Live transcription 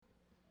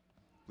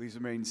Please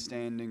remain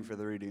standing for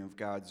the reading of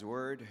God's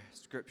Word.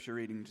 Scripture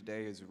reading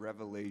today is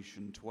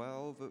Revelation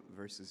 12,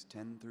 verses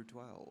 10 through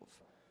 12.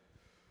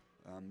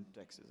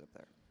 Text is up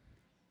there.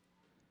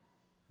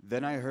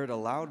 Then I heard a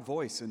loud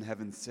voice in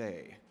heaven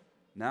say,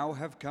 "Now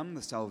have come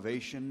the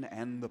salvation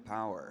and the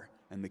power,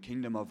 and the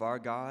kingdom of our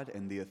God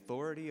and the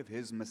authority of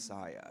his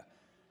Messiah.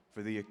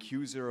 For the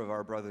accuser of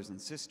our brothers and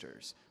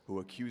sisters, who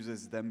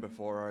accuses them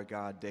before our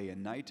God day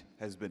and night,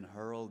 has been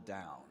hurled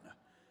down.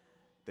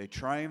 They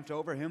triumphed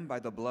over him by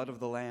the blood of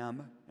the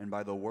Lamb and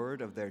by the word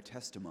of their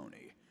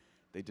testimony.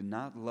 They did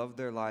not love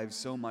their lives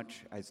so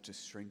much as to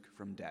shrink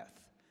from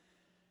death.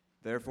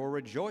 Therefore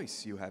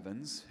rejoice, you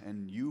heavens,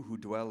 and you who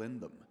dwell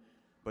in them.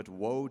 But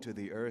woe to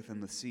the earth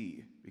and the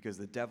sea, because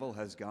the devil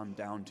has gone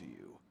down to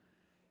you.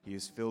 He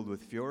is filled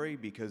with fury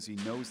because he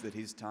knows that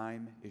his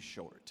time is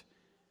short."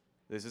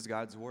 This is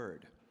God's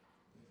word.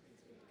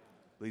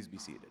 Please be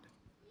seated.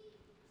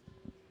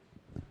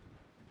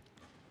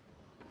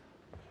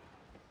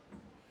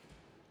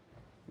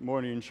 Good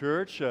morning,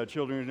 church.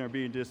 Children are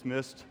being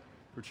dismissed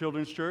for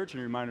Children's Church, and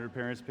a reminder to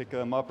parents, pick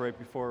them up right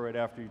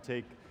after you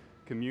take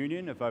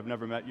communion. If I've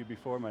never met you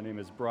before, my name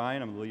is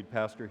Brian. I'm the lead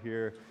pastor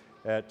here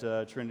at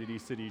Trinity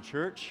City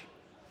Church.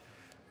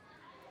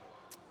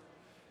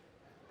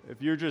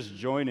 If you're just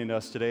joining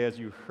us today, as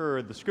you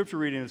heard, the scripture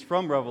reading is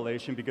from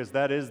Revelation because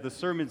that is the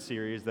sermon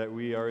series that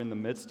we are in the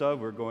midst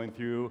of. We're going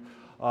through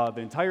the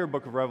entire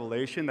book of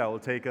Revelation. That will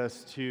take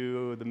us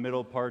to the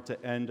middle part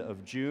to end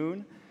of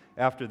June.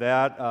 After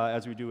that,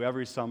 as we do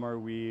every summer,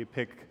 we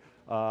pick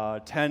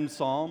 10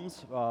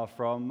 Psalms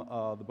from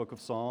the book of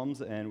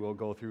Psalms, and we'll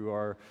go through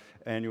our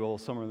annual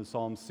Summer of the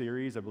Psalms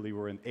series. I believe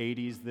we're in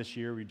 80s this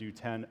year. We do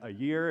 10 a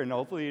year, and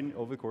hopefully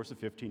over the course of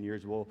 15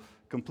 years, we'll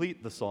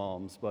complete the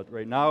Psalms. But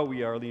right now,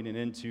 we are leaning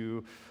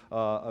into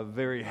a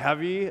very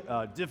heavy,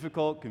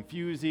 difficult,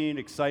 confusing,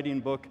 exciting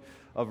book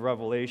of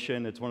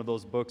Revelation. It's one of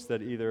those books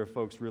that either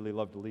folks really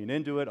love to lean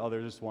into it,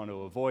 others just want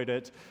to avoid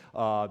it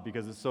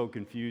because it's so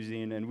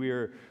confusing. And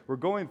we're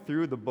going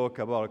through the book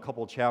about a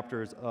couple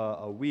chapters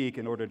a week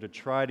in order to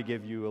try to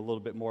give you a little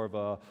bit more of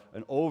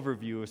an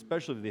overview,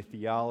 especially the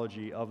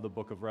theology of the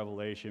book of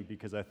Revelation,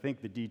 because I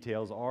think the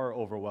details are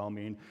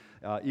overwhelming.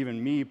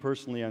 Even me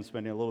personally, I'm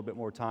spending a little bit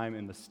more time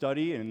in the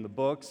study and in the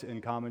books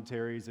and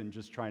commentaries and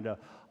just trying to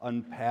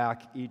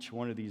unpack each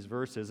one of these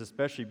verses,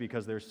 especially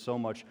because there's so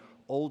much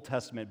Old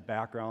Testament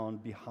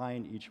background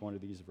behind each one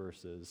of these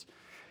verses.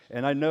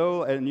 And I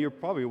know, and you're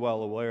probably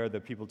well aware,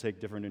 that people take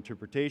different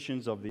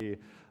interpretations of the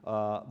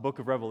book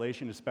of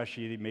Revelation,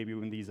 especially maybe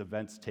when these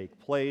events take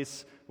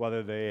place,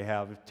 whether they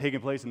have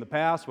taken place in the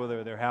past,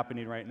 whether they're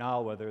happening right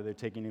now, whether they're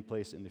taking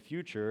place in the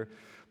future.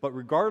 But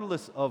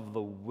regardless of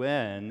the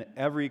when,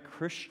 every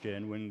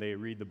Christian, when they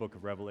read the book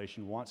of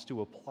Revelation, wants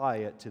to apply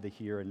it to the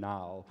here and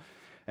now.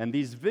 And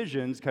these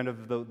visions, kind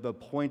of the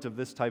point of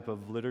this type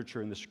of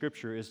literature in the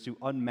scripture is to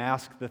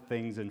unmask the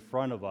things in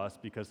front of us,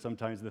 because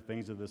sometimes the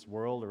things of this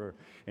world or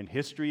in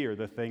history or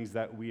the things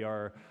that we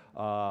are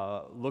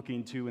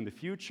looking to in the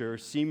future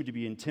seem to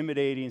be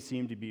intimidating,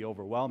 seem to be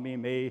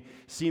overwhelming, may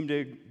seem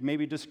to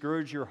maybe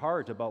discourage your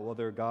heart about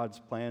whether God's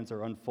plans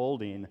are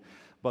unfolding.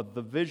 But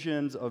the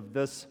visions of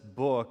this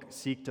book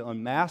seek to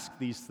unmask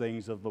these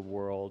things of the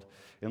world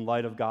in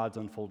light of God's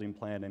unfolding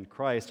plan in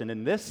Christ. And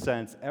in this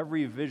sense,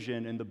 every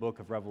vision in the book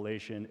of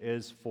Revelation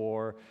is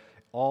for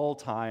all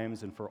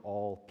times and for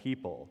all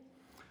people.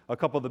 A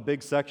couple of the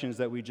big sections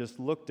that we just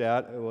looked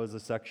at was a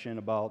section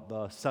about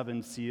the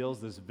seven seals,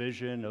 this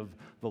vision of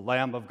the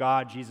Lamb of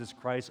God, Jesus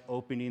Christ,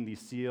 opening these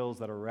seals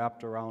that are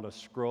wrapped around a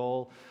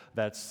scroll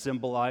that's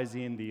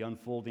symbolizing the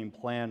unfolding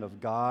plan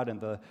of God.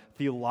 And the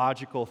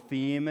theological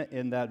theme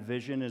in that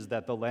vision is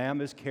that the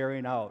Lamb is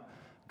carrying out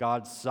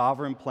God's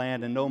sovereign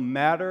plan, and no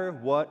matter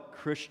what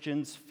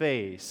Christians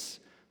face,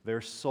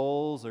 their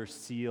souls are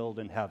sealed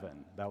in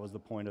heaven. That was the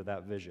point of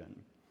that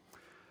vision.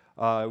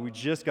 We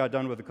just got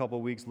done with a couple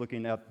of weeks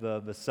looking at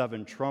the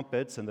seven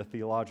trumpets, and the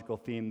theological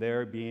theme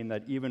there being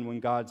that even when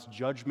God's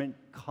judgment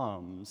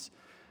comes,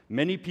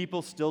 many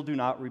people still do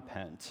not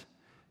repent.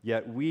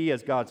 Yet we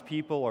as God's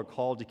people are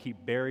called to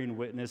keep bearing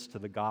witness to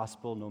the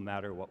gospel no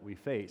matter what we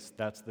face.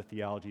 That's the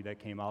theology that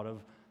came out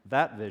of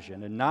that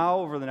vision. And now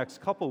over the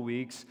next couple of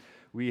weeks,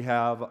 we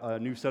have a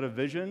new set of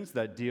visions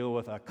that deal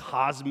with a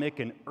cosmic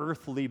and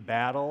earthly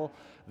battle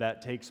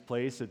that takes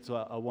place. It's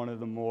one of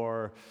the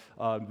more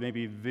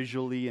maybe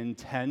visually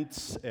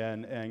intense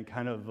and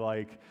kind of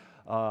like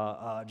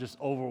just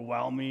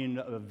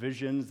overwhelming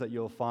visions that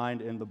you'll find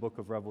in the book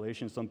of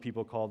Revelation. Some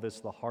people call this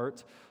the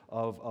heart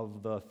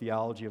of the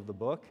theology of the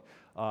book.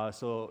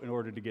 So in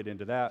order to get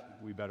into that,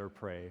 we better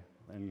pray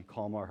and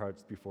calm our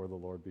hearts before the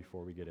Lord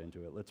before we get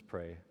into it. Let's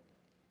pray.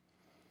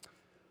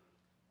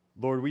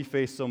 Lord, we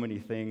face so many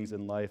things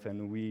in life,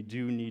 and we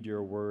do need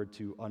your word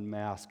to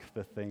unmask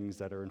the things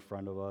that are in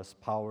front of us,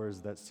 powers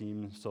that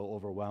seem so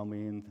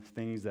overwhelming,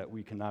 things that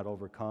we cannot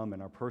overcome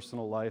in our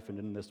personal life and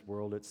in this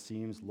world. It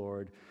seems,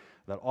 Lord,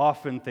 that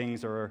often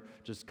things are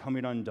just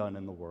coming undone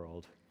in the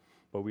world.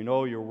 But we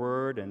know your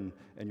word and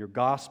your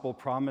gospel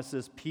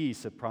promises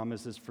peace. It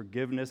promises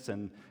forgiveness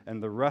and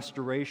the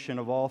restoration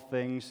of all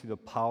things through the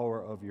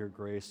power of your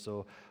grace.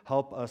 So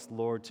help us,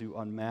 Lord, to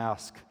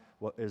unmask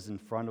what is in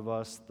front of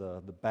us,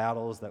 the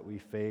battles that we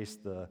face,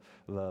 the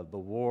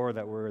war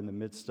that we're in the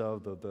midst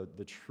of,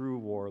 the true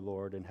war,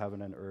 Lord, in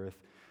heaven and earth,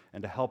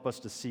 and to help us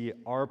to see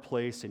our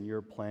place in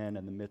your plan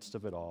in the midst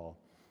of it all.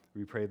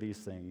 We pray these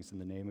things in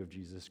the name of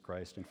Jesus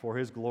Christ and for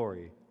his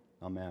glory.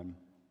 Amen.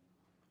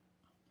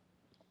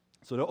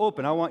 So to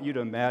open, I want you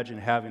to imagine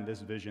having this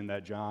vision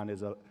that John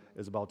is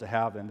about to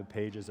have in the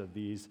pages of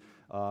these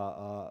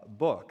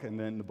book, and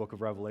then the book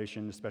of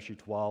Revelation, especially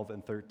 12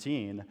 and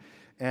 13.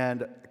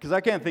 And because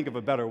I can't think of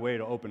a better way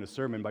to open a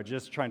sermon by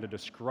just trying to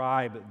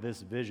describe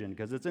this vision,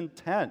 because it's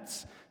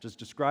intense. Just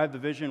describe the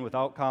vision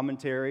without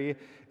commentary,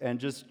 and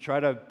just try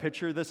to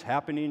picture this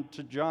happening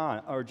to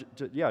John,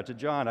 to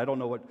John. I don't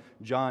know what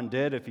John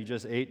did, if he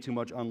just ate too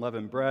much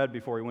unleavened bread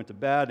before he went to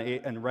bed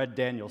and read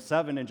Daniel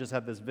 7 and just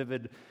had this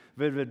vivid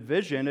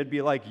vision. It'd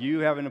be like you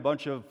having a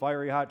bunch of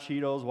fiery hot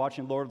Cheetos,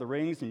 watching Lord of the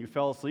Rings, and you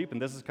fell asleep,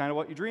 and this is kind of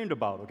what you dreamed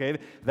about, okay?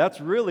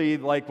 That's really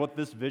like what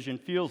this vision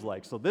feels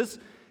like. So this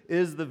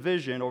is the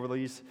vision over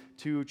these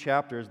 2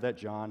 chapters that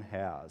John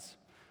has.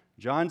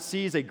 John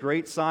sees a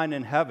great sign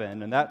in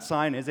heaven, and that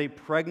sign is a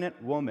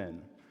pregnant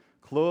woman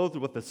clothed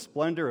with the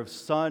splendor of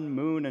sun,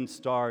 moon, and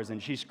stars,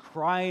 and she's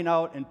crying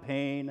out in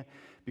pain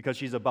because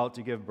she's about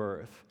to give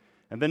birth.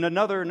 And then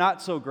another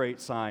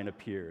not-so-great sign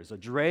appears, a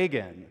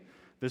dragon.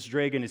 This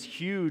dragon is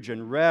huge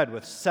and red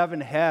with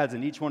 7 heads,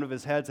 and each one of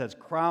his heads has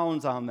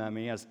crowns on them,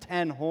 and he has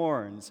 10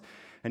 horns.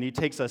 And he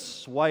takes a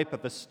swipe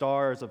at the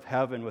stars of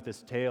heaven with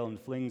his tail and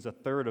flings a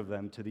third of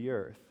them to the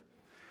earth.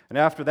 And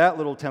after that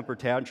little temper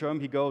tantrum,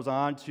 he goes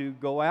on to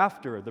go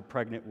after the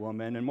pregnant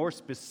woman, and more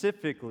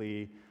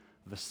specifically,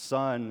 the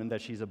son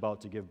that she's about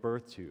to give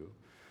birth to.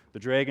 The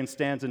dragon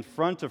stands in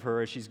front of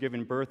her as she's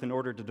giving birth in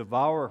order to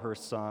devour her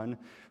son,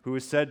 who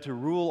is said to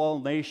rule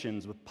all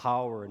nations with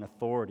power and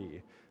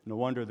authority. No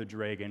wonder the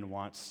dragon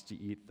wants to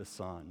eat the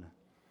son.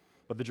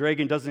 But the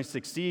dragon doesn't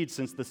succeed,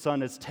 since the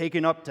son is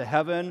taken up to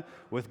heaven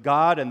with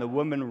God, and the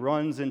woman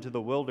runs into the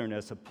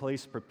wilderness, a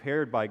place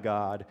prepared by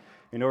God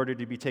in order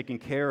to be taken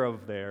care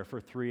of there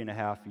for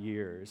 3.5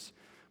 years.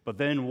 But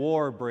then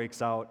war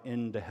breaks out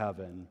into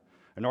heaven.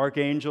 An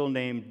archangel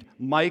named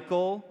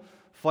Michael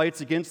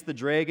fights against the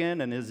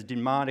dragon and his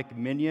demonic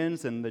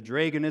minions, and the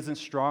dragon isn't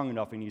strong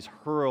enough, and he's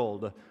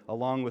hurled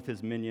along with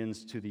his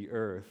minions to the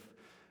earth.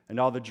 And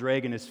now the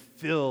dragon is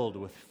filled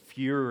with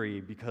fury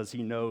because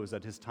he knows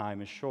that his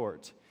time is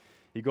short.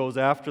 He goes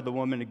after the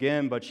woman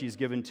again, but she's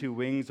given 2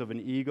 wings of an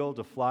eagle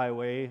to fly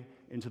away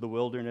into the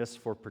wilderness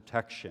for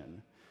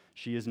protection.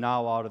 She is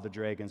now out of the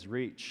dragon's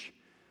reach.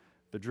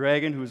 The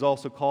dragon, who is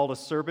also called a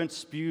serpent,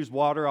 spews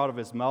water out of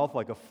his mouth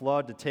like a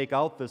flood to take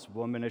out this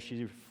woman as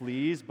she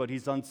flees, but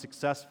he's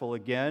unsuccessful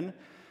again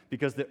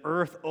because the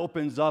earth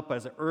opens up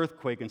as an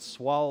earthquake and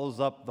swallows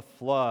up the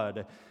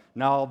flood.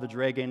 Now the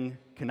dragon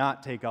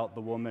cannot take out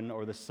the woman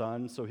or the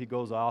son, so he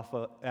goes off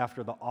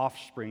after the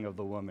offspring of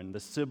the woman, the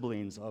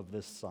siblings of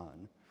this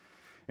son.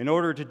 In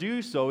order to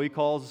do so, he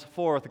calls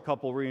forth a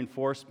couple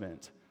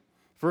reinforcement.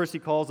 First, he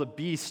calls a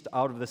beast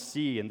out of the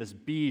sea, and this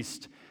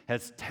beast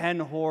has 10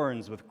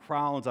 horns with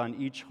crowns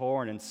on each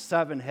horn and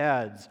 7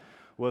 heads,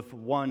 with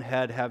 1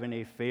 head having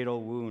a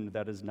fatal wound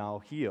that is now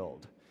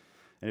healed.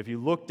 And if you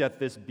looked at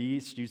this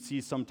beast, you'd see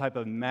some type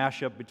of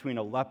mashup between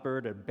a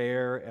leopard, a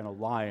bear, and a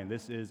lion.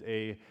 This is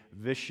a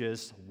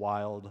vicious,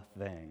 wild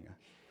thing.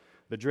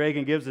 The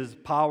dragon gives his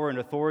power and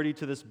authority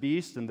to this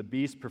beast, and the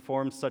beast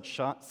performs such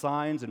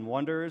signs and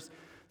wonders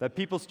that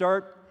people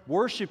start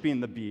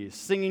worshiping the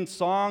beast, singing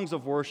songs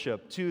of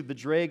worship to the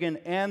dragon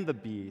and the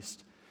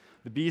beast.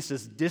 The beast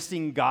is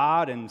dissing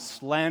God and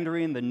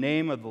slandering the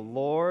name of the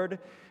Lord,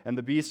 and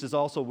the beast is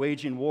also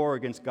waging war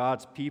against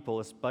God's people,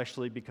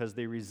 especially because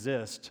they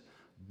resist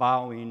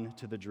bowing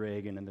to the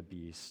dragon and the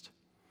beast.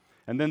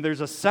 And then there's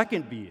a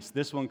second beast.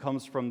 This one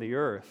comes from the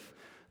earth.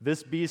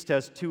 This beast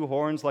has 2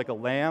 horns like a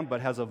lamb,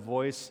 but has a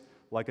voice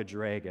like a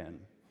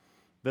dragon.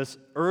 This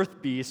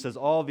earth beast has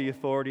all the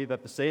authority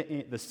that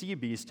the sea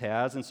beast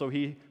has, and so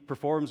he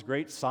performs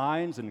great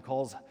signs and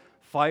calls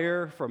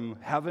fire from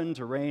heaven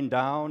to rain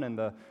down, and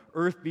the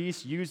earth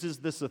beast uses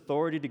this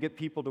authority to get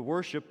people to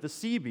worship the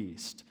sea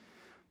beast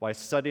by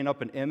setting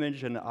up an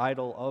image and an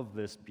idol of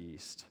this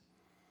beast.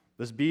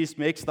 This beast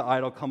makes the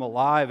idol come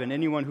alive, and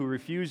anyone who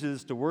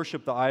refuses to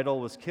worship the idol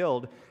was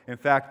killed. In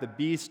fact, the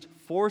beast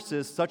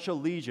forces such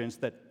allegiance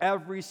that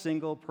every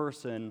single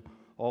person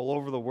all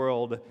over the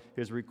world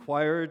is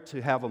required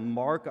to have a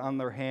mark on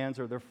their hands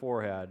or their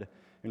forehead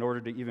in order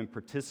to even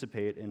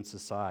participate in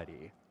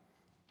society.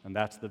 And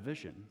that's the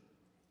vision.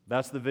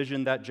 That's the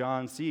vision that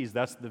John sees.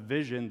 That's the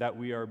vision that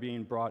we are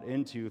being brought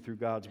into through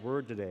God's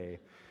word today.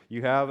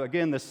 You have,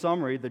 again, the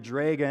summary. The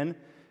dragon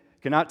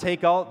cannot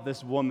take out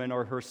this woman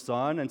or her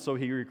son, and so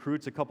he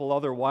recruits a couple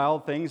other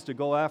wild things to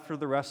go after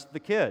the rest of the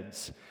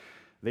kids.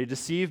 They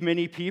deceive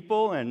many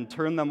people and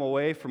turn them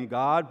away from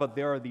God, but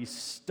there are these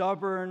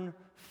stubborn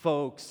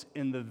folks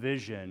in the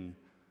vision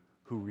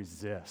who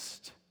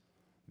resist.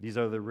 These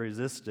are the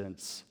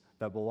resistance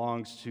that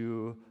belongs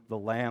to the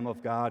Lamb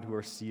of God who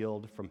are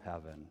sealed from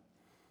heaven.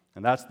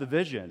 And that's the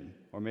vision.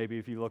 Or maybe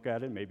if you look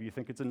at it, maybe you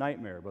think it's a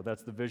nightmare, but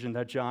that's the vision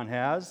that John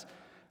has.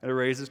 And it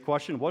raises the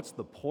question, what's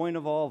the point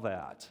of all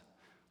that?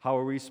 How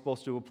are we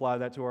supposed to apply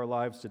that to our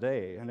lives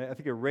today? And I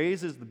think it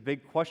raises the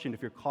big question,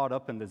 if you're caught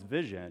up in this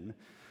vision,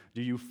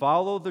 do you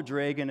follow the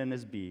dragon and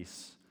his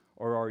beasts,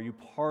 or are you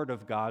part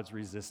of God's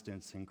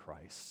resistance in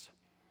Christ?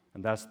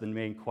 And that's the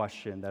main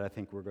question that I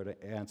think we're going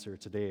to answer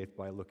today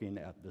by looking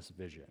at this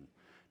vision.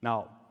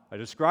 Now, I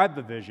described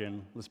the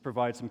vision. Let's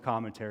provide some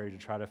commentary to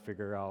try to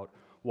figure out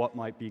what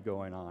might be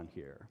going on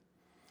here.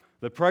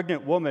 The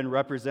pregnant woman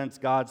represents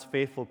God's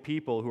faithful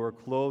people who are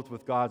clothed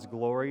with God's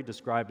glory,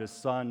 described as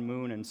sun,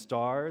 moon, and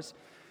stars,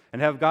 and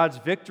have God's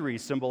victory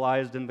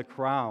symbolized in the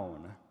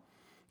crown.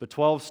 The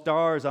 12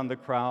 stars on the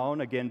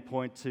crown, again,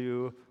 point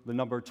to the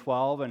number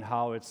 12 and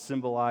how it's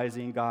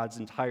symbolizing God's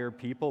entire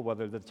people,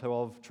 whether the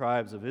 12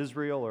 tribes of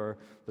Israel or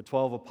the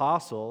 12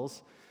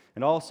 apostles.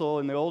 And also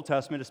in the Old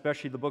Testament,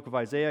 especially the book of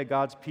Isaiah,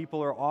 God's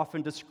people are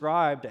often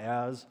described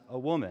as a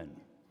woman.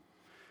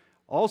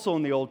 Also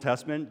in the Old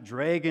Testament,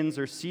 dragons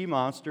or sea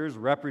monsters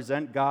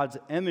represent God's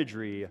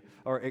imagery,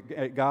 or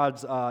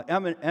God's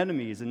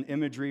enemies, and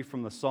imagery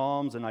from the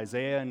Psalms and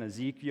Isaiah and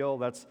Ezekiel.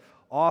 That's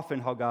often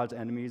how God's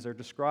enemies are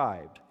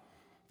described.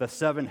 The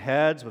 7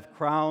 heads with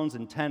crowns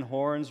and 10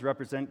 horns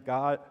represent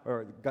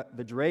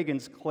the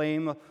dragon's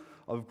claim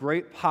of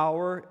great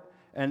power,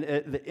 and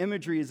the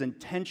imagery is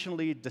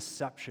intentionally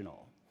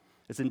deceptional.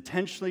 It's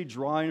intentionally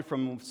drawing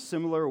from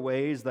similar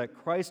ways that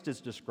Christ is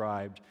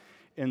described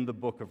in the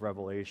book of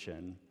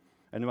Revelation.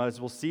 And as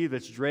we'll see,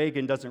 this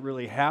dragon doesn't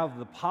really have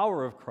the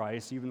power of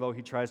Christ, even though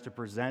he tries to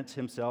present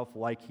himself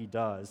like he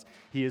does.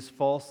 He is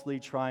falsely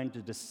trying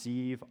to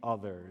deceive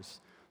others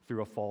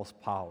through a false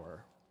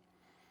power.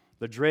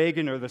 The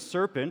dragon or the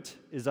serpent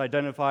is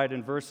identified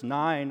in verse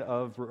 9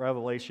 of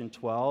Revelation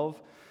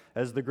 12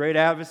 as the great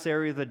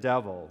adversary, the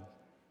devil.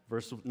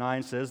 Verse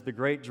 9 says, the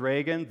great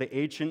dragon, the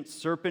ancient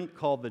serpent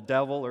called the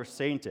devil or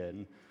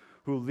Satan,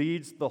 who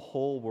leads the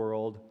whole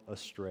world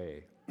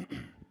astray.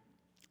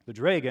 The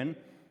dragon,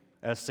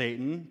 as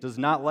Satan, does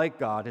not like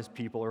God, his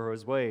people, or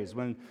his ways.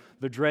 When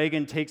the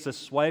dragon takes a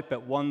swipe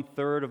at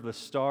 1/3 of the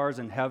stars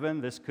in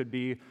heaven, this could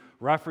be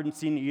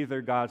referencing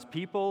either God's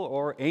people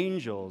or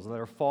angels that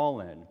are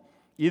fallen.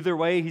 Either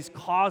way, he's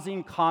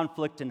causing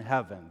conflict in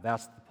heaven.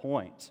 That's the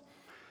point.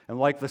 And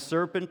like the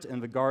serpent in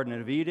the Garden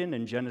of Eden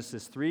in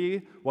Genesis 3,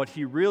 what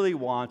he really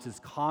wants is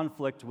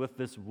conflict with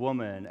this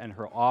woman and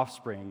her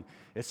offspring,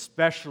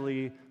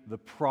 especially the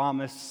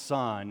promised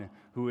son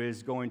who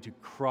is going to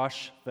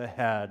crush the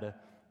head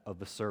of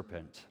the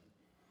serpent.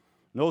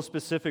 No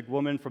specific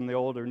woman from the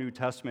Old or New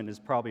Testament is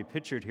probably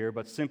pictured here,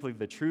 but simply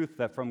the truth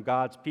that from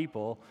God's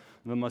people,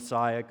 the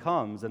Messiah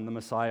comes and the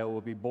Messiah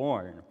will be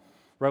born.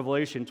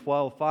 Revelation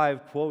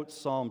 12:5 quotes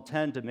Psalm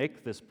 10 to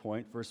make this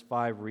point. Verse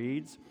 5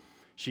 reads,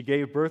 she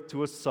gave birth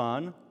to a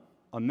son,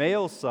 a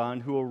male son,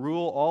 who will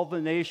rule all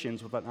the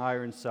nations with an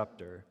iron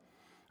scepter,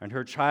 and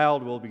her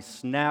child will be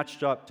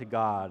snatched up to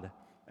God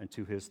and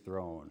to his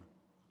throne.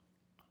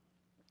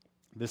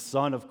 This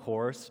son, of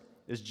course,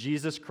 is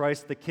Jesus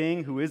Christ the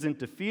King, who isn't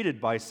defeated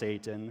by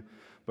Satan,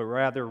 but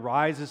rather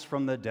rises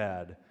from the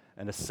dead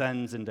and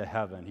ascends into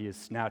heaven. He is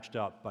snatched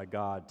up by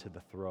God to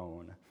the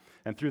throne.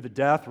 And through the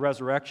death,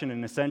 resurrection,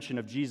 and ascension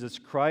of Jesus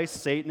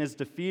Christ, Satan is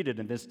defeated,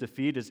 and this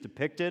defeat is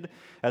depicted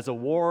as a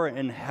war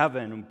in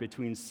heaven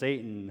between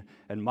Satan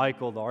and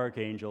Michael, the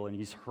archangel, and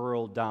he's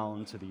hurled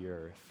down to the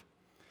earth.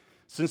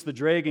 Since the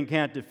dragon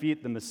can't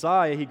defeat the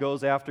Messiah, he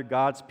goes after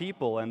God's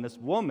people and this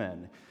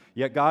woman.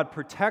 Yet God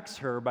protects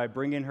her by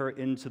bringing her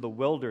into the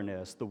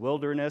wilderness. The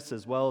wilderness,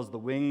 as well as the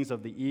wings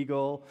of the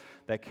eagle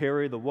that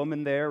carry the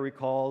woman there,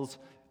 recalls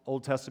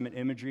Old Testament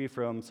imagery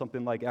from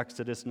something like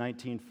Exodus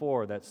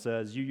 19:4 that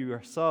says, you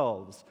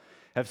yourselves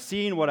have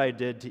seen what I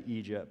did to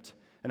Egypt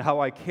and how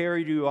I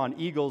carried you on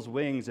eagle's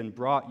wings and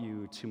brought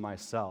you to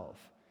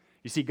myself.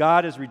 You see,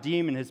 God is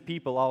redeeming his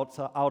people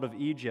out of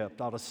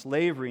Egypt, out of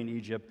slavery in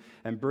Egypt,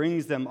 and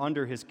brings them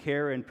under his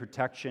care and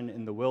protection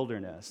in the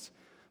wilderness.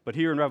 But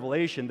here in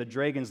Revelation, the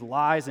dragon's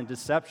lies and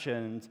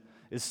deceptions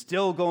is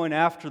still going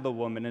after the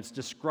woman. It's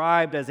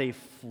described as a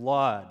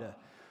flood.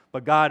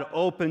 But God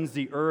opens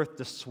the earth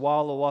to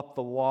swallow up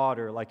the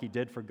water like he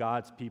did for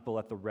God's people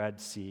at the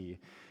Red Sea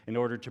in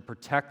order to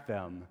protect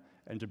them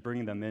and to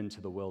bring them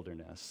into the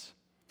wilderness.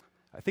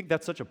 I think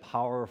that's such a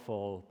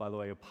powerful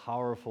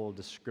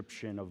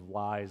description of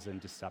lies and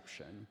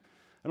deception.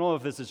 I don't know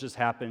if this has just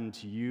happened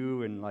to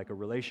you in like a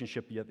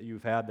relationship that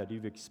you've had, that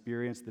you've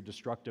experienced the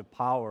destructive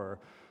power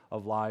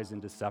of lies and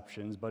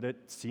deceptions, but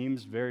it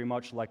seems very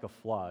much like a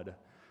flood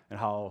and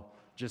how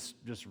just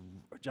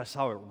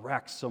how it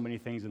wrecks so many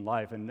things in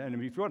life. And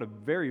if you want a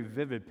very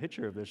vivid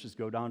picture of this, just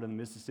go down to the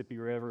Mississippi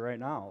River right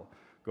now.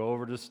 Go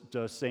over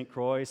to St.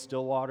 Croix,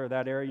 Stillwater,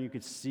 that area, and you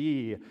could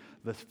see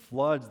the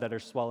floods that are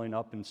swelling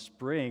up in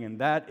spring, and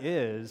that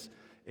is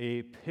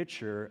a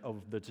picture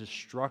of the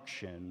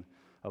destruction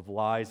of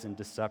lies and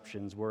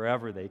deceptions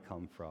wherever they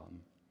come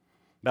from.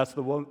 That's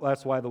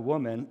why the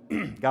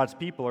woman, God's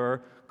people,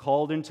 are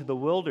called into the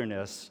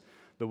wilderness.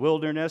 The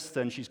wilderness,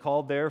 and she's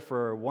called there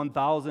for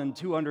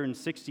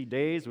 1,260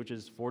 days, which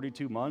is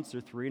 42 months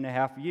or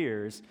 3.5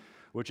 years,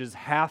 which is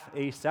half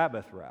a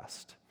Sabbath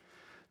rest.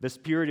 This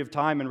period of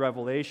time in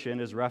Revelation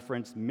is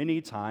referenced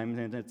many times,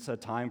 and it's a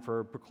time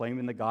for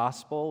proclaiming the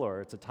gospel, or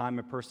it's a time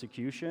of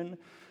persecution.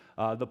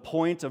 The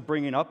point of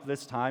bringing up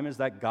this time is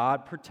that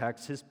God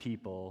protects his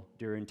people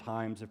during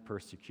times of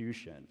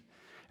persecution.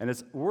 And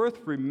it's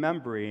worth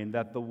remembering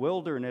that the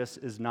wilderness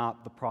is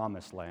not the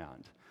promised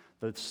land.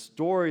 The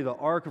story, the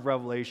arc of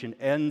Revelation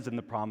ends in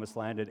the promised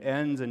land. It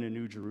ends in a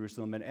new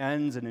Jerusalem. It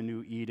ends in a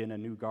new Eden, a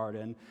new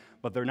garden.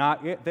 But they're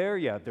not there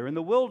yet. They're in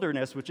the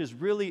wilderness, which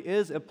really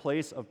is a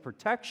place of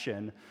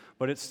protection,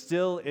 but it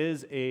still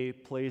is a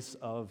place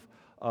of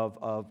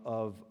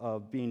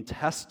being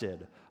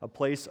tested, a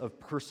place of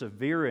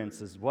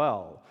perseverance as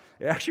well.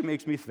 It actually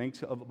makes me think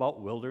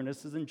about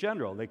wildernesses in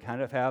general. They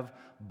kind of have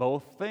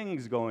both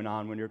things going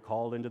on when you're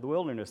called into the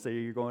wilderness. Say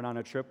you're going on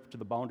a trip to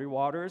the Boundary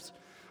Waters.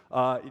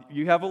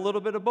 You have a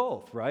little bit of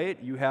both,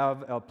 right? You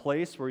have a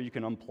place where you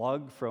can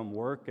unplug from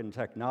work and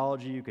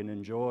technology. You can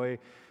enjoy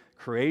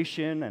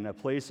creation and a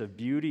place of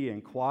beauty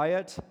and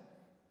quiet.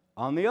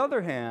 On the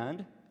other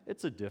hand,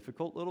 it's a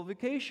difficult little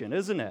vacation,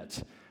 isn't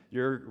it?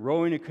 You're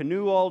rowing a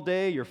canoe all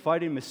day, you're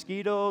fighting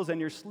mosquitoes,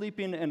 and you're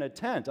sleeping in a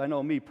tent. I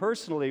know me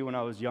personally, when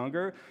I was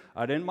younger,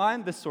 I didn't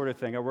mind this sort of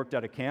thing. I worked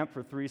at a camp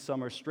for 3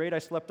 summers straight. I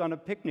slept on a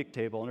picnic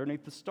table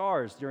underneath the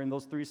stars during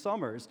those 3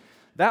 summers.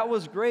 That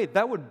was great.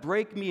 That would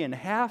break me in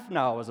half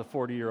now as a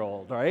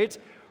 40-year-old, right?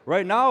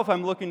 Right now, if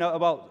I'm looking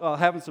about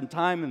having some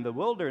time in the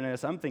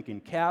wilderness, I'm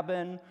thinking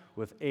cabin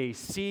with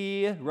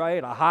AC,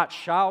 right? A hot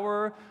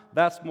shower.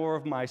 That's more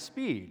of my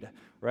speed,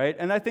 right?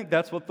 And I think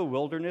that's what the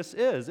wilderness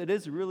is. It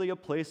is really a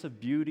place of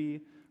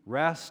beauty,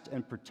 rest,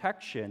 and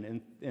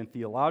protection in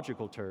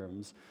theological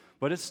terms,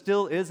 but it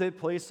still is a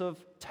place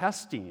of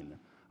testing,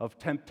 of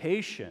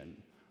temptation,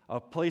 a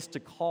place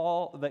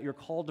that you're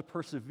called to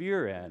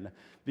persevere in,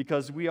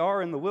 because we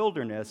are in the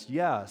wilderness,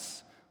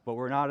 yes, but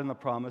we're not in the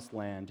promised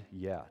land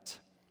yet.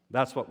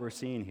 That's what we're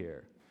seeing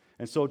here.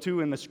 And so, too,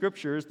 in the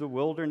Scriptures, the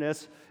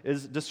wilderness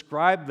is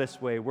described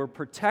this way. We're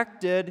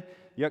protected,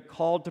 yet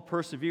called to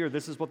persevere.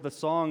 This is what the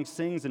song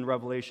sings in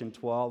Revelation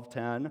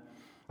 12:10.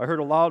 I heard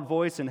a loud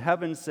voice in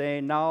heaven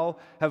saying, "Now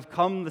have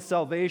come the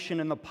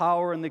salvation and the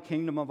power and the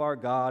kingdom of our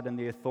God and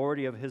the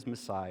authority of his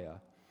Messiah.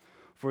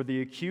 For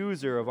the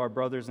accuser of our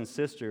brothers and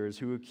sisters,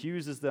 who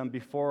accuses them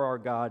before our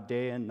God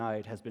day and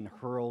night, has been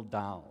hurled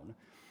down.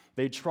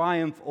 They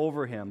triumph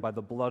over him by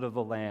the blood of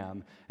the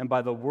Lamb and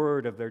by the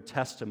word of their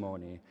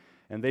testimony.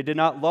 And they did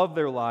not love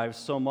their lives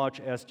so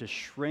much as to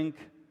shrink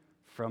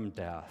from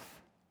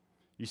death."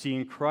 You see,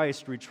 in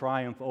Christ we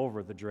triumph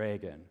over the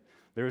dragon.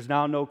 There is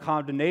now no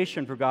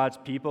condemnation for God's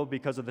people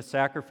because of the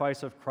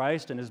sacrifice of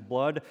Christ, and his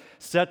blood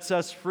sets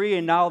us free,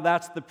 and now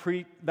that's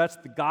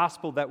the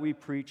gospel that we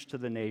preach to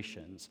the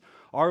nations.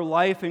 Our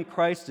life in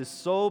Christ is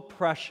so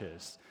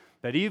precious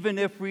that even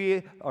if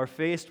we are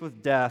faced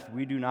with death,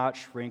 we do not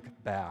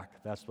shrink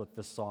back. That's what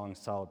this song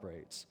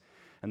celebrates.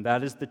 And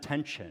that is the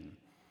tension.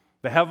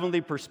 The heavenly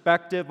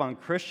perspective on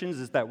Christians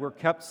is that we're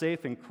kept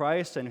safe in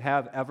Christ and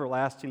have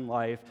everlasting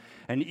life,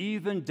 and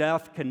even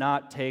death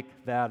cannot take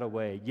that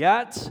away.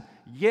 Yet,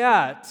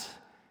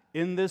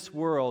 in this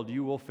world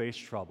you will face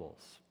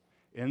troubles.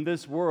 In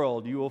this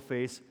world you will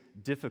face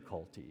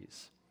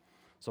difficulties.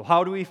 So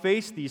how do we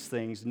face these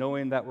things,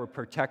 knowing that we're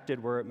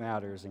protected where it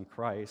matters in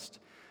Christ?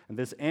 And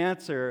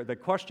the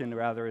question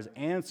is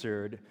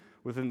answered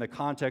within the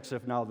context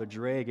of now the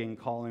dragon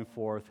calling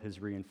forth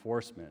his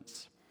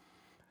reinforcements.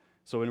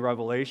 So in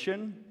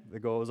Revelation,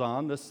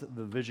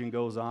 the vision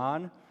goes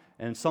on,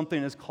 and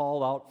something is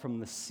called out from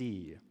the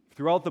sea.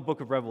 Throughout the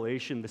book of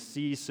Revelation, the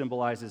sea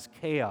symbolizes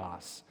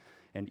chaos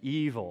and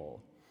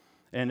evil.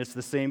 And it's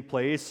the same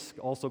place,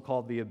 also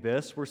called the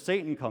abyss, where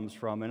Satan comes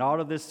from. And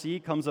out of this sea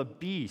comes a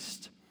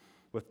beast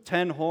with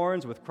 10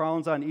 horns, with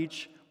crowns on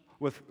each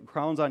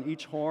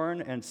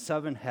horn, and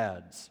 7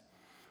 heads.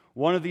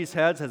 One of these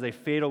heads has a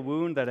fatal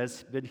wound that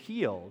has been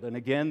healed. And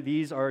again,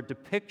 these are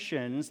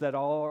depictions that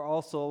are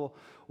also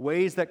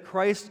ways that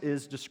Christ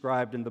is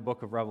described in the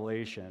book of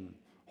Revelation.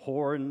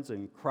 Horns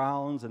and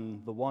crowns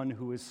and the one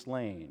who is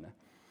slain.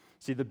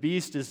 See, the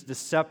beast is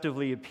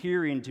deceptively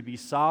appearing to be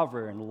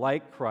sovereign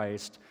like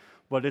Christ,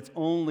 but it's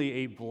only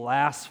a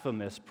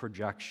blasphemous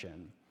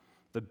projection.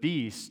 The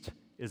beast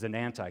is an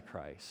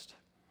antichrist.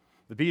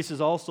 The beast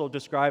is also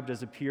described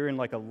as appearing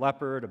like a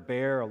leopard, a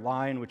bear, a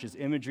lion, which is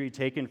imagery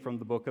taken from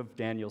the book of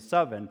Daniel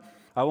 7.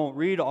 I won't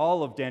read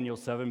all of Daniel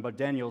 7, but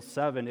Daniel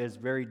 7 is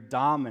very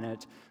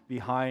dominant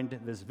behind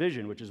this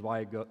vision, which is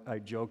why I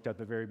joked at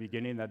the very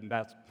beginning that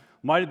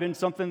might have been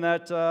something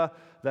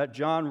that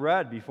John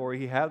read before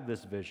he had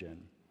this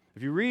vision.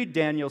 If you read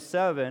Daniel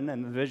 7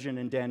 and the vision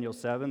in Daniel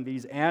 7,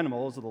 these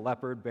animals, the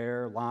leopard,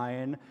 bear,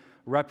 lion,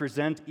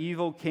 represent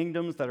evil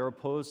kingdoms that are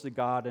opposed to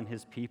God and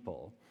his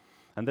people.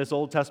 And this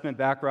Old Testament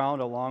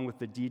background, along with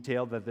the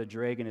detail that the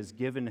dragon has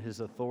given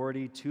his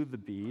authority to the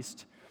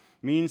beast,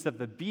 means that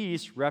the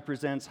beast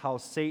represents how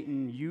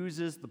Satan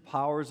uses the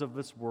powers of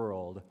this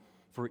world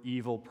for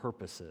evil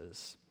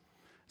purposes.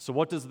 So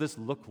what does this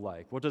look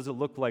like? What does it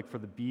look like for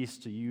the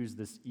beast to use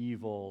this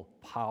evil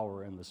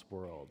power in this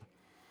world?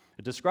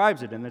 It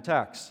describes it in the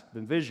text,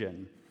 the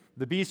vision.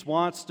 The beast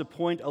wants to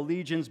point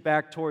allegiance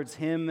back towards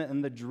him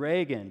and the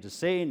dragon, to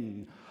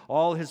Satan.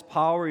 All his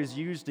power is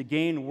used to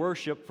gain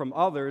worship from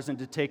others and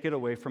to take it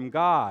away from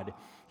God.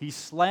 He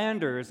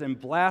slanders and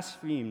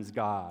blasphemes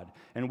God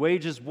and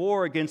wages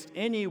war against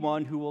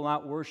anyone who will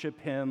not worship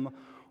him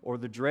or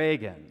the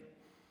dragon.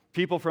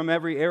 People from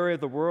every area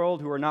of the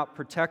world who are not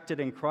protected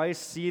in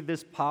Christ see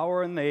this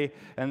power and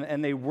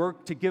they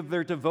work to give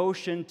their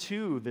devotion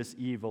to this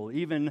evil,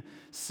 even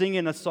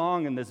singing a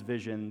song in this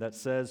vision that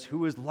says,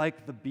 "Who is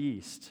like the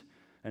beast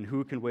and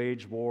who can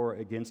wage war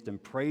against him?"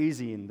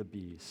 Praising the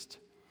beast.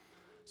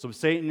 So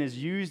Satan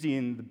is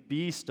using the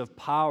beast of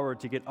power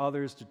to get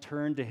others to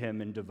turn to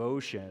him in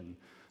devotion.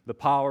 The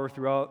power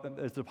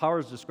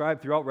is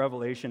described throughout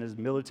Revelation as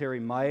military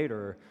might,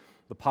 or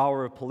the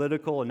power of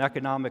political and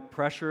economic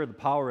pressure, the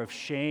power of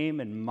shame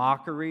and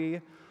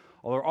mockery,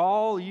 are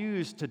all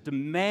used to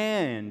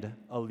demand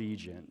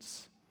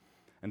allegiance.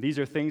 And these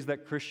are things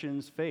that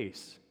Christians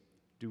face,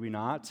 do we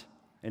not?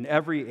 In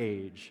every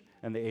age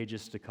and the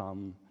ages to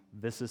come,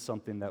 this is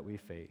something that we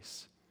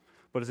face.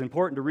 But it's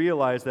important to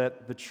realize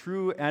that the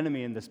true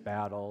enemy in this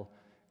battle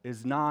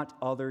is not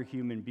other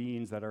human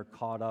beings that are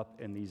caught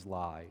up in these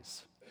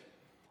lies.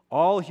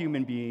 All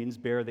human beings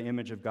bear the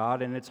image of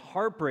God, and it's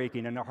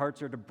heartbreaking, and our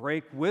hearts are to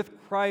break with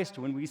Christ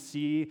when we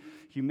see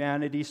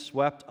humanity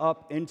swept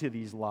up into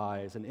these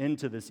lies and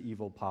into this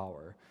evil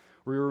power.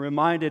 We were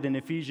reminded in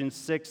Ephesians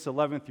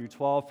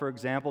 6:11-12, for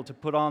example, to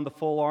put on the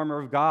full armor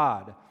of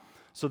God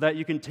so that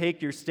you can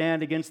take your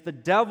stand against the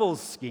devil's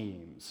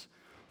schemes.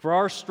 For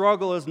our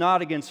struggle is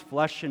not against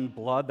flesh and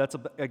blood, that's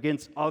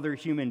against other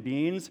human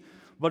beings,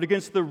 but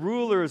against the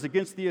rulers,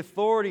 against the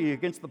authority,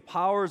 against the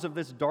powers of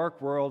this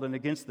dark world, and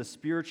against the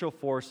spiritual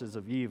forces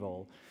of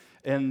evil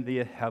in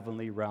the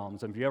heavenly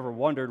realms. And if you ever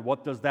wondered,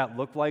 what does that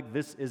look like?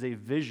 This is a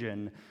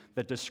vision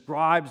that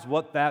describes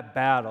what that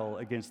battle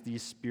against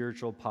these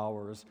spiritual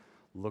powers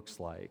looks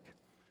like.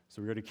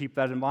 So we're going to keep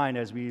that in mind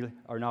as we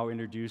are now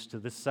introduced to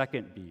the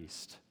second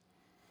beast.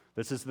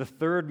 This is the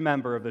third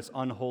member of this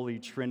unholy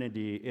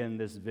trinity in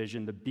this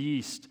vision, the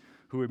beast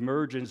who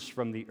emerges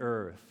from the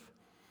earth.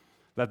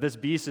 That this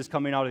beast is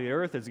coming out of the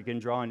earth is, again,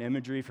 drawing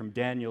imagery from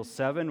Daniel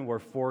 7, where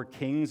 4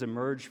 kings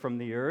emerge from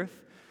the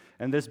earth.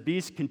 And this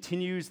beast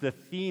continues the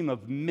theme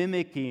of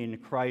mimicking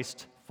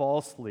Christ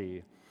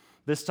falsely.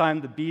 This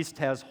time the beast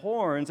has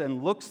horns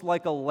and looks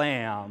like a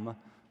lamb,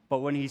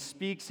 but when he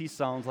speaks, he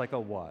sounds like a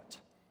what?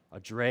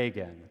 A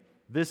dragon.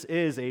 This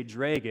is a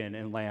dragon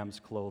in lamb's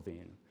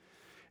clothing.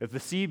 If the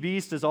sea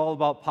beast is all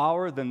about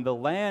power, then the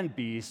land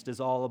beast is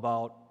all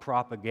about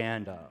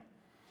propaganda.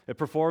 It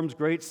performs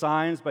great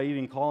signs by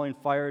even calling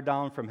fire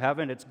down from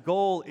heaven. Its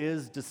goal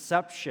is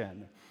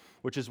deception,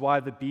 which is why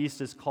the beast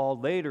is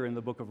called later in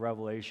the book of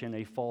Revelation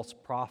a false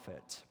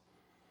prophet.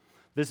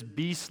 This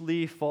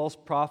beastly false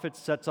prophet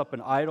sets up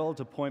an idol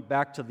to point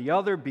back to the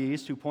other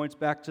beast, who points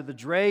back to the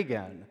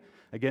dragon.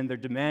 Again, they're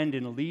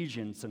demanding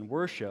allegiance and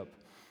worship.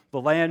 The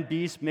land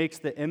beast makes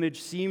the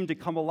image seem to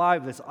come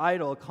alive, this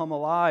idol come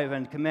alive,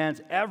 and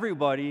commands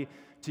everybody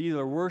to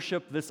either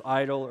worship this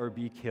idol or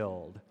be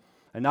killed.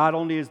 And not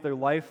only is their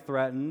life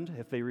threatened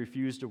if they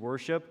refuse to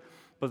worship,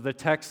 but the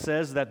text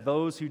says that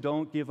those who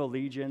don't give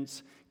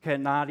allegiance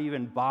cannot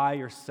even buy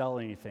or sell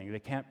anything. They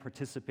can't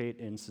participate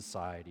in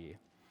society.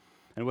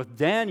 And with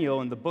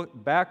Daniel in the book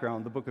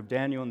of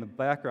Daniel in the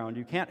background,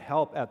 you can't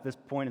help at this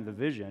point in the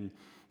vision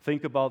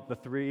think about the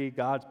 3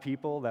 God's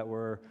people that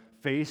were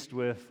faced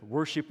with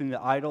worshiping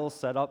the idol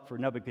set up for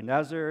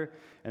Nebuchadnezzar,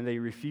 and they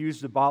refuse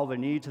to bow the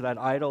knee to that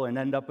idol and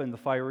end up in the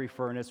fiery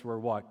furnace where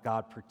what?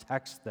 God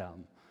protects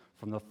them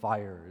from the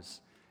fires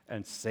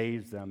and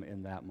saves them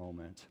in that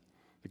moment.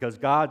 Because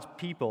God's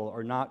people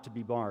are not to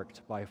be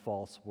marked by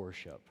false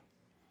worship.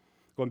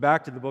 Going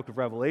back to the book of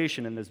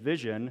Revelation in this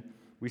vision,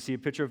 we see a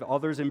picture of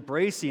others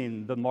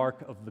embracing the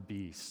mark of the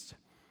beast.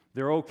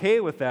 They're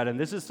okay with that, and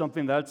this is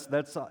something that's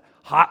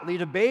hotly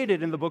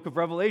debated in the book of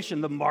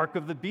Revelation, the mark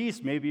of the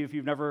beast. Maybe if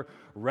you've never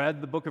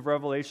read the book of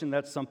Revelation,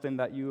 that's something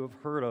that you have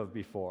heard of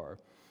before.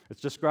 It's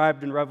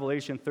described in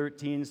Revelation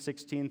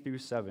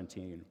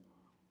 13:16-17.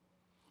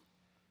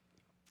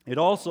 It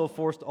also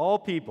forced all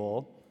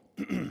people,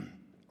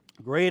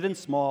 great and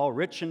small,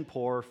 rich and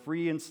poor,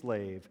 free and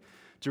slave,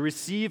 to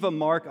receive a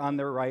mark on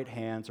their right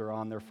hands or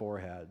on their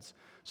foreheads,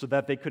 so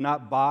that they could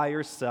not buy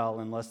or sell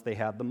unless they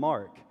had the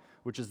mark,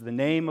 which is the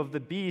name of the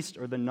beast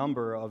or the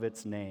number of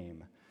its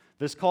name.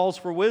 This calls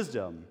for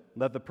wisdom.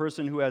 Let the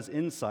person who has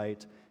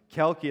insight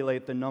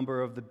calculate the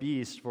number of the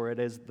beast, for it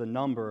is the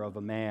number of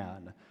a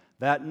man.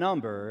 That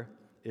number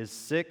is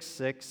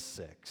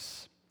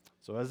 666.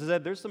 So as I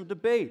said, there's some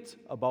debate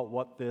about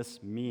what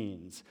this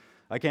means.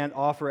 I can't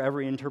offer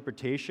every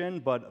interpretation,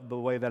 but the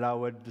way that I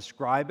would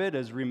describe it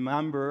is,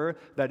 remember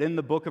that in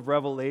the book of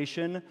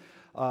Revelation,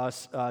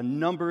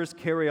 numbers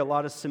carry a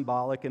lot of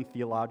symbolic and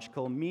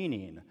theological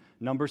meaning.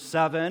 Number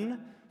 7,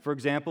 for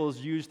example, is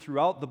used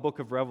throughout the book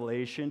of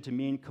Revelation to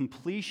mean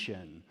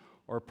completion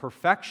or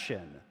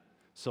perfection.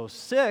 So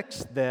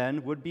 6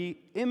 then would be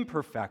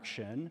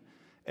imperfection,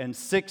 and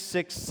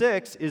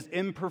 666 is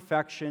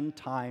imperfection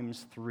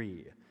times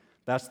 3.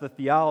 That's the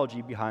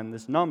theology behind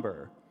this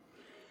number.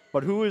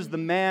 But who is a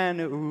man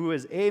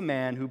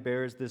who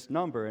bears this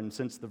number? And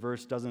since the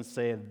verse doesn't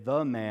say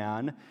the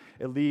man,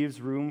 it leaves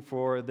room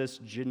for this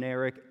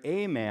generic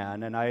a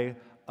man, and I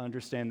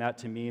understand that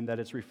to mean that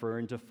it's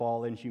referring to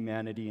fallen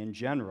humanity in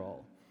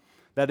general.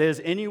 That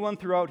is, anyone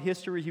throughout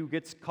history who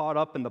gets caught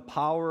up in the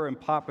power and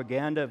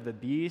propaganda of the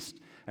beast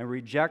and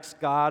rejects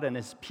God and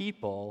his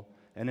people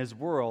and his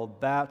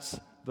world, that's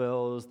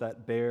those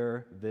that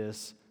bear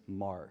this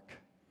mark.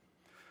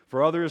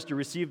 For others to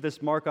receive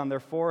this mark on their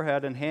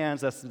forehead and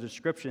hands, that's the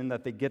description,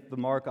 that they get the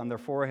mark on their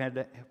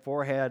forehead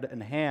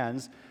and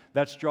hands.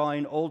 That's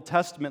drawing Old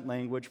Testament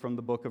language from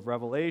the book of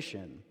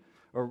Revelation,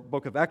 or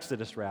book of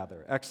Exodus,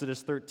 rather.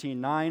 Exodus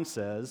 13:9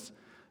 says,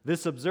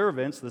 This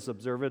observance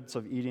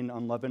of eating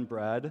unleavened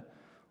bread,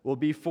 will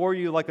be for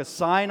you like a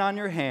sign on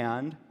your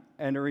hand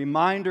and a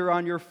reminder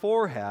on your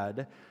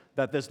forehead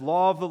that this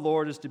law of the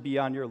Lord is to be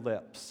on your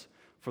lips.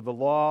 For the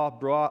Lord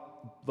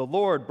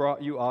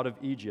brought you out of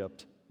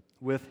Egypt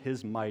with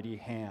his mighty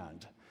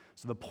hand.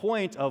 So the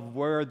point of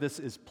where this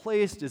is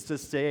placed is to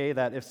say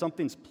that if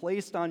something's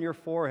placed on your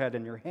forehead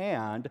and your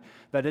hand,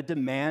 that it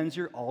demands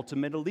your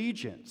ultimate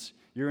allegiance,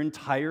 your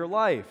entire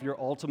life, your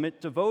ultimate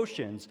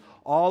devotions,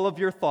 all of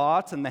your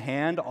thoughts, and the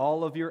hand,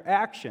 all of your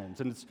actions.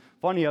 And it's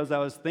funny, as I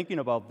was thinking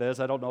about this,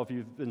 I don't know if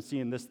you've been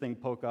seeing this thing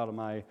poke out of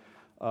my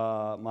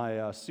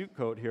suit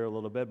coat here a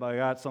little bit, but I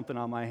got something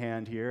on my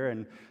hand here,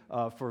 and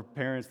for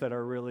parents that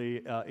are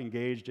really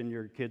engaged in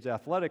your kids'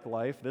 athletic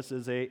life, this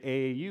is a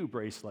AAU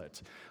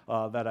bracelet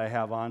that I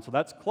have on, so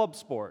that's club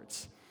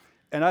sports.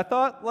 And I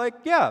thought,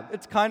 yeah,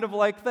 it's kind of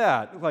like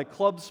that. Like,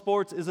 club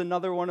sports is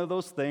another one of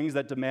those things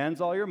that demands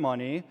all your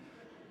money,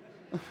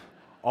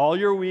 all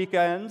your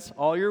weekends,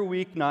 all your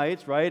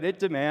weeknights, right? It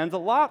demands a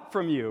lot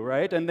from you,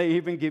 right? And they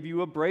even give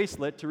you a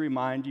bracelet to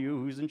remind you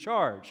who's in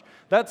charge.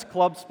 That's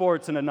club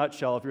sports in a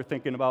nutshell if you're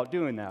thinking about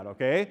doing that,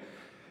 okay?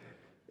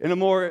 In a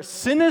more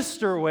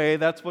sinister way,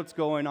 that's what's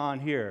going on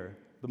here.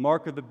 The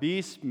mark of the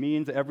beast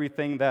means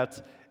everything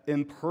that's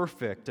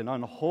imperfect and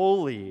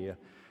unholy.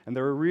 And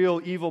there are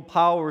real evil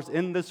powers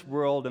in this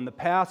world, in the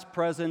past,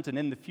 present, and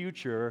in the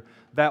future,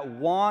 that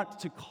want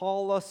to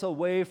call us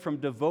away from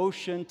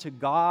devotion to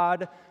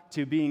God,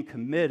 to being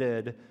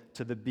committed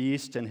to the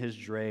beast and his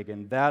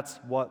dragon. That's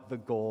what the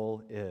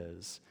goal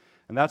is.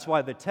 And that's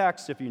why the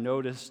text, if you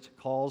noticed,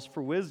 calls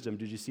for wisdom.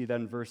 Did you see that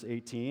in verse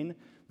 18?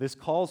 This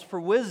calls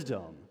for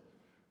wisdom.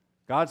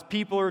 God's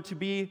people are to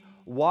be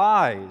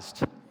wise.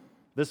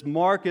 This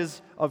mark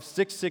of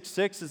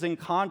 666 is in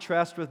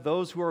contrast with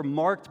those who are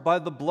marked by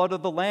the blood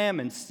of the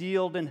Lamb and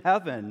sealed in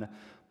heaven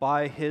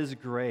by his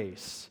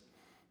grace.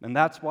 And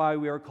that's why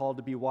we are called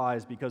to be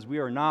wise, because we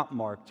are not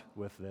marked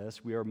with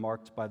this. We are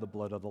marked by the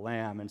blood of the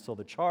Lamb. And so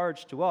the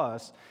charge to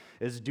us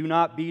is, do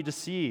not be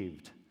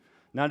deceived.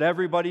 Not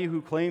everybody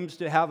who claims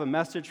to have a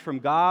message from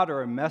God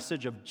or a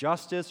message of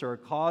justice or a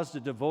cause to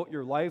devote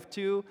your life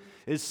to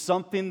is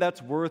something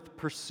that's worth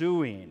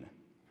pursuing.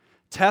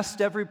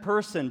 Test every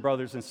person,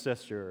 brothers and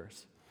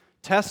sisters.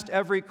 Test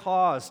every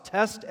cause.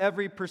 Test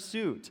every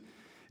pursuit.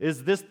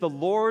 Is this the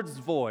Lord's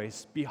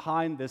voice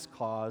behind this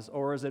cause,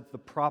 or is it the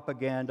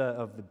propaganda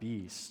of the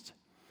beast?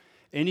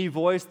 Any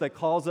voice that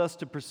calls us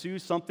to pursue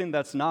something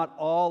that's not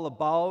all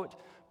about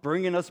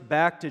bringing us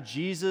back to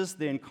Jesus,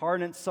 the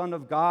incarnate Son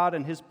of God,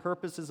 and his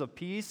purposes of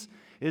peace,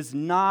 is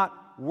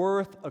not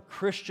worth a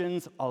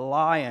Christian's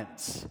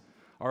alliance.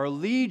 Our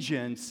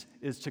allegiance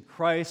is to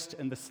Christ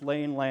and the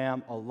slain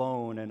Lamb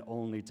alone and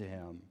only to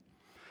him.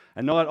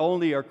 And not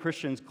only are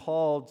Christians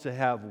called to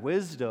have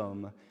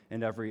wisdom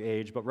in every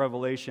age, but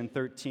Revelation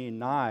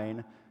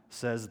 13:9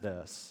 says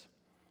this: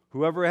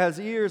 Whoever has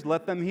ears,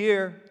 let them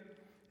hear.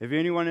 If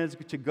anyone is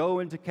to go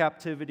into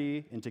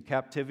captivity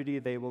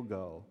they will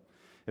go.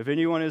 If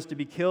anyone is to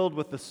be killed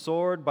with the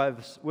sword,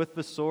 with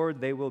the sword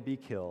they will be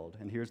killed.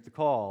 And here's the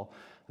call.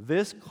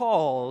 This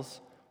calls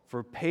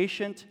for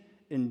patient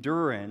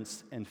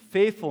endurance and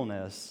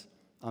faithfulness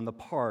on the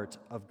part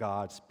of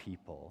God's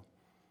people.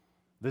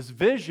 This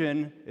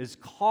vision is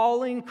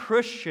calling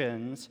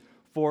Christians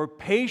for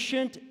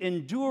patient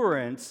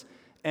endurance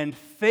and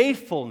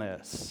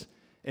faithfulness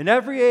in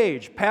every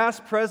age,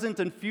 past, present,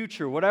 and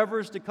future. Whatever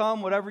is to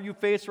come, whatever you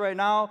face right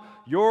now,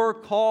 your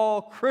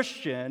call,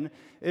 Christian,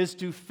 is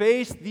to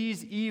face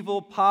these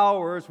evil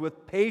powers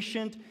with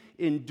patient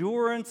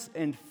endurance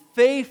and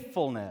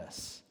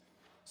faithfulness.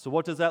 So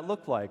what does that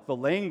look like? The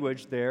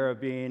language there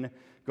of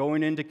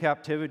going into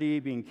captivity,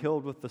 being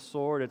killed with the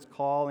sword,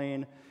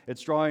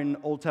 it's drawing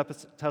Old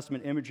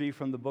Testament imagery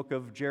from the book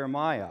of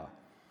Jeremiah.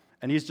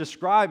 And he's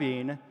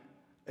describing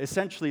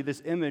essentially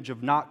this image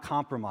of not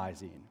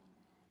compromising.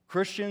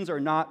 Christians are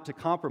not to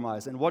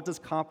compromise. And what does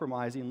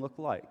compromising look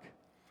like?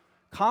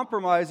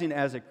 Compromising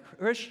as a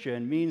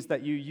Christian means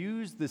that you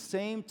use the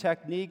same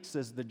techniques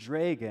as the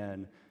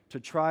dragon to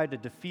try to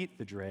defeat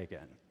the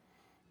dragon.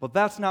 But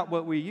that's not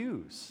what we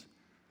use.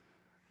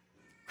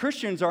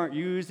 Christians aren't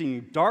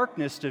using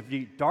darkness to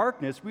defeat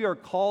darkness. We are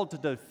called to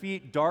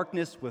defeat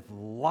darkness with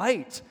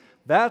light.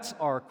 That's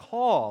our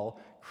call.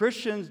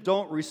 Christians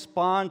don't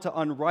respond to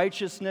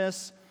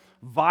unrighteousness,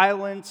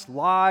 violence,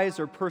 lies,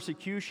 or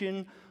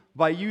persecution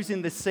by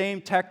using the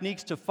same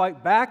techniques to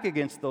fight back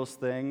against those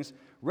things.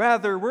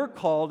 Rather, we're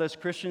called as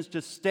Christians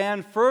to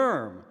stand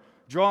firm,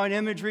 drawing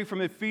imagery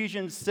from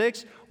Ephesians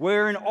 6,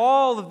 wearing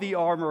all of the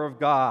armor of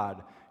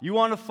God. You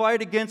want to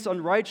fight against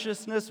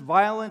unrighteousness,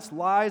 violence,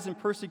 lies, and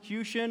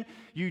persecution?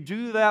 You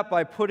do that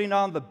by putting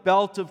on the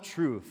belt of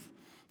truth,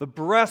 the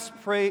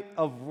breastplate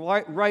of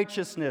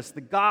righteousness,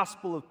 the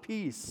gospel of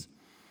peace,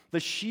 the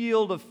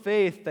shield of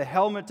faith, the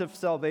helmet of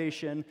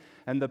salvation,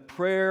 and the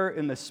prayer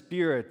in the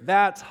Spirit.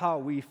 That's how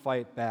we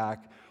fight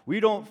back. We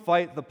don't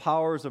fight the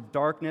powers of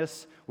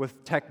darkness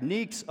with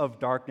techniques of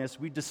darkness.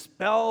 We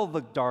dispel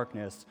the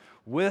darkness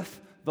with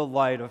the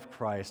light of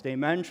Christ.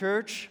 Amen,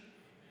 church?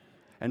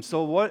 And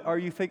so what are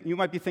you thinking? You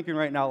might be thinking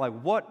right now, like,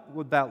 what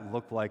would that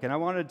look like? And I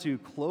wanted to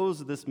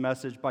close this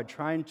message by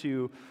trying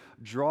to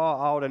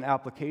draw out an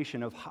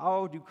application of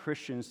how do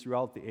Christians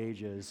throughout the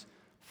ages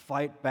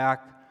fight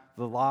back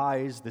the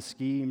lies, the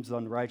schemes, the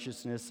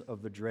unrighteousness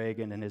of the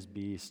dragon and his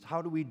beast.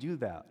 How do we do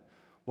that?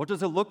 What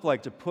does it look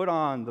like to put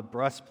on the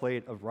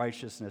breastplate of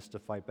righteousness to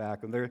fight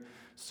back? And there are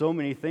so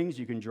many things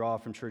you can draw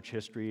from church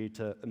history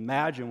to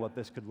imagine what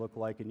this could look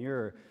like in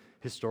your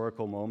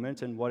historical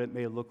moment and what it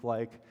may look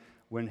like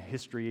when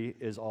history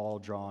is all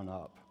drawn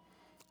up.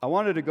 I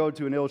wanted to go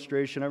to an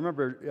illustration. I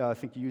remember, I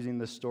think, using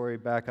this story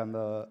back on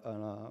the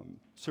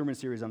sermon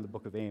series on the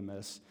book of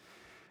Amos.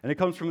 And it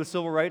comes from the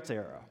civil rights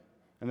era.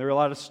 And there are a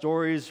lot of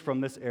stories from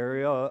this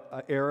era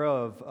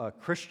of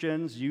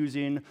Christians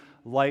using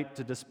light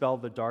to dispel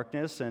the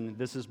darkness. And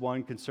this is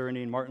one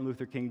concerning Martin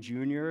Luther King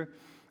Jr.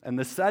 And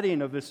the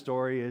setting of this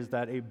story is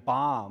that a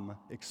bomb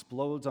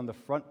explodes on the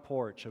front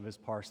porch of his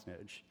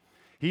parsonage.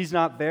 He's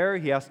not there,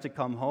 he has to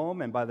come home,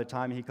 and by the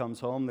time he comes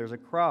home, there's a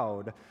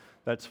crowd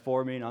that's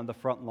forming on the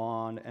front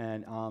lawn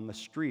and on the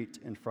street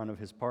in front of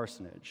his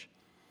parsonage.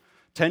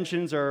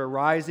 Tensions are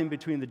arising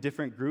between the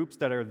different groups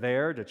that are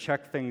there to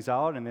check things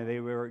out, and they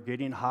were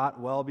getting hot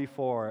well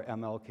before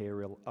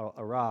MLK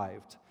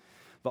arrived.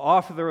 The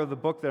author of the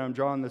book that I'm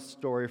drawing this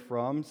story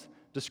from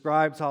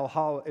describes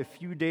how a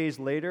few days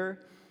later,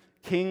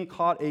 King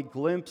caught a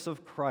glimpse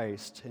of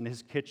Christ in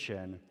his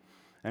kitchen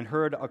and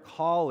heard a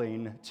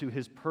calling to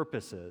his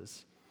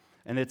purposes.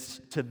 And it's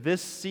to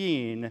this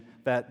scene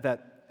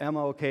that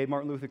MLK,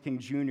 Martin Luther King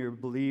Jr.,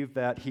 believed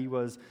that he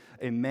was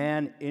a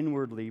man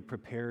inwardly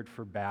prepared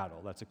for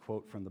battle. That's a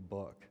quote from the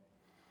book.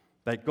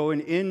 That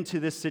going into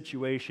this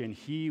situation,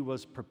 he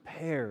was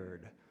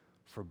prepared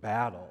for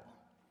battle.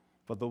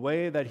 But the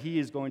way that he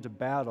is going to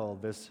battle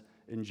this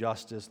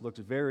injustice looks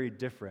very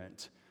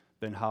different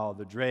than how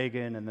the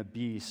dragon and the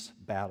beast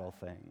battle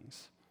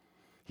things.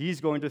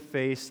 He's going to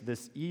face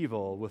this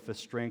evil with the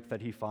strength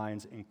that he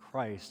finds in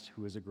Christ,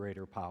 who is a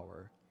greater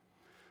power.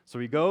 So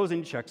he goes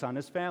and he checks on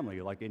his family,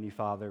 like any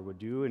father would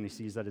do, and he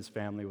sees that his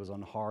family was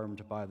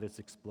unharmed by this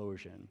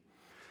explosion.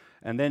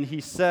 And then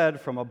he said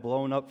from a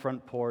blown-up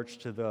front porch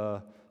to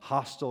the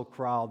hostile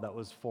crowd that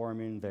was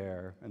forming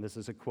there, and this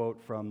is a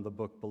quote from the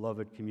book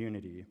Beloved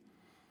Community.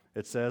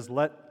 It says,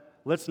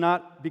 let's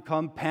not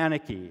become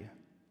panicky.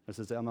 This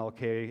is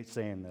MLK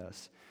saying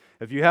this.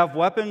 If you have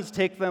weapons,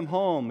 take them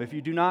home. If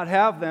you do not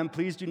have them,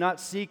 please do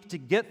not seek to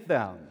get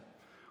them.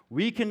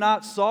 We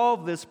cannot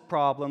solve this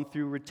problem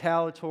through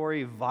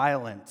retaliatory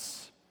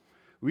violence.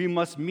 We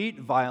must meet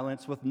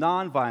violence with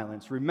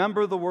nonviolence.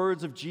 Remember the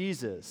words of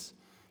Jesus.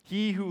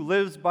 He who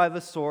lives by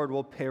the sword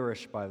will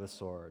perish by the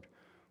sword.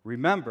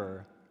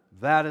 Remember,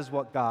 that is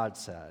what God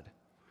said.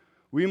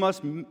 We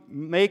must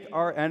make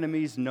our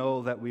enemies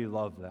know that we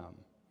love them.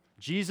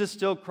 Jesus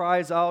still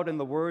cries out in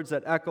the words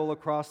that echo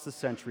across the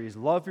centuries,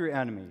 love your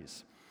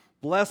enemies,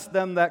 bless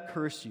them that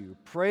curse you,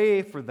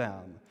 pray for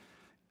them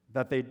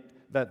that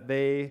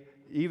they,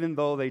 even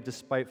though they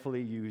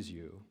despitefully use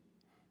you.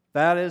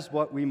 That is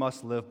what we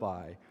must live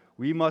by.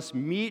 We must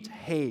meet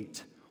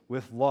hate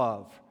with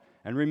love.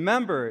 And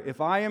remember,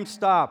 if I am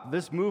stopped,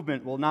 this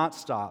movement will not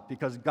stop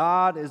because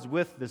God is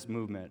with this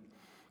movement.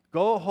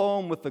 Go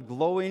home with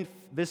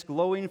this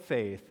glowing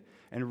faith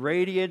and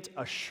radiant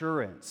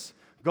assurance.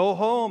 Go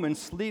home and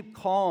sleep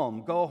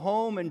calm. Go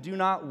home and do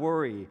not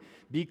worry.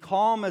 Be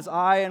calm as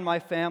I and my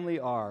family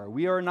are.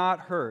 We are not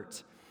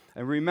hurt.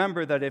 And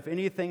remember that if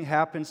anything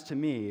happens to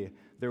me,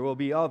 there will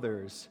be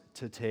others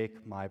to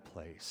take my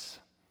place.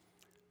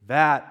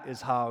 That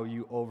is how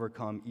you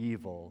overcome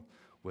evil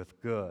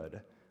with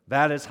good.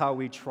 That is how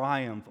we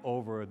triumph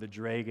over the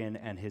dragon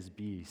and his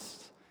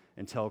beasts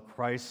until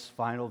Christ's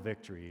final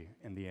victory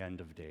in the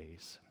end of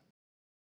days.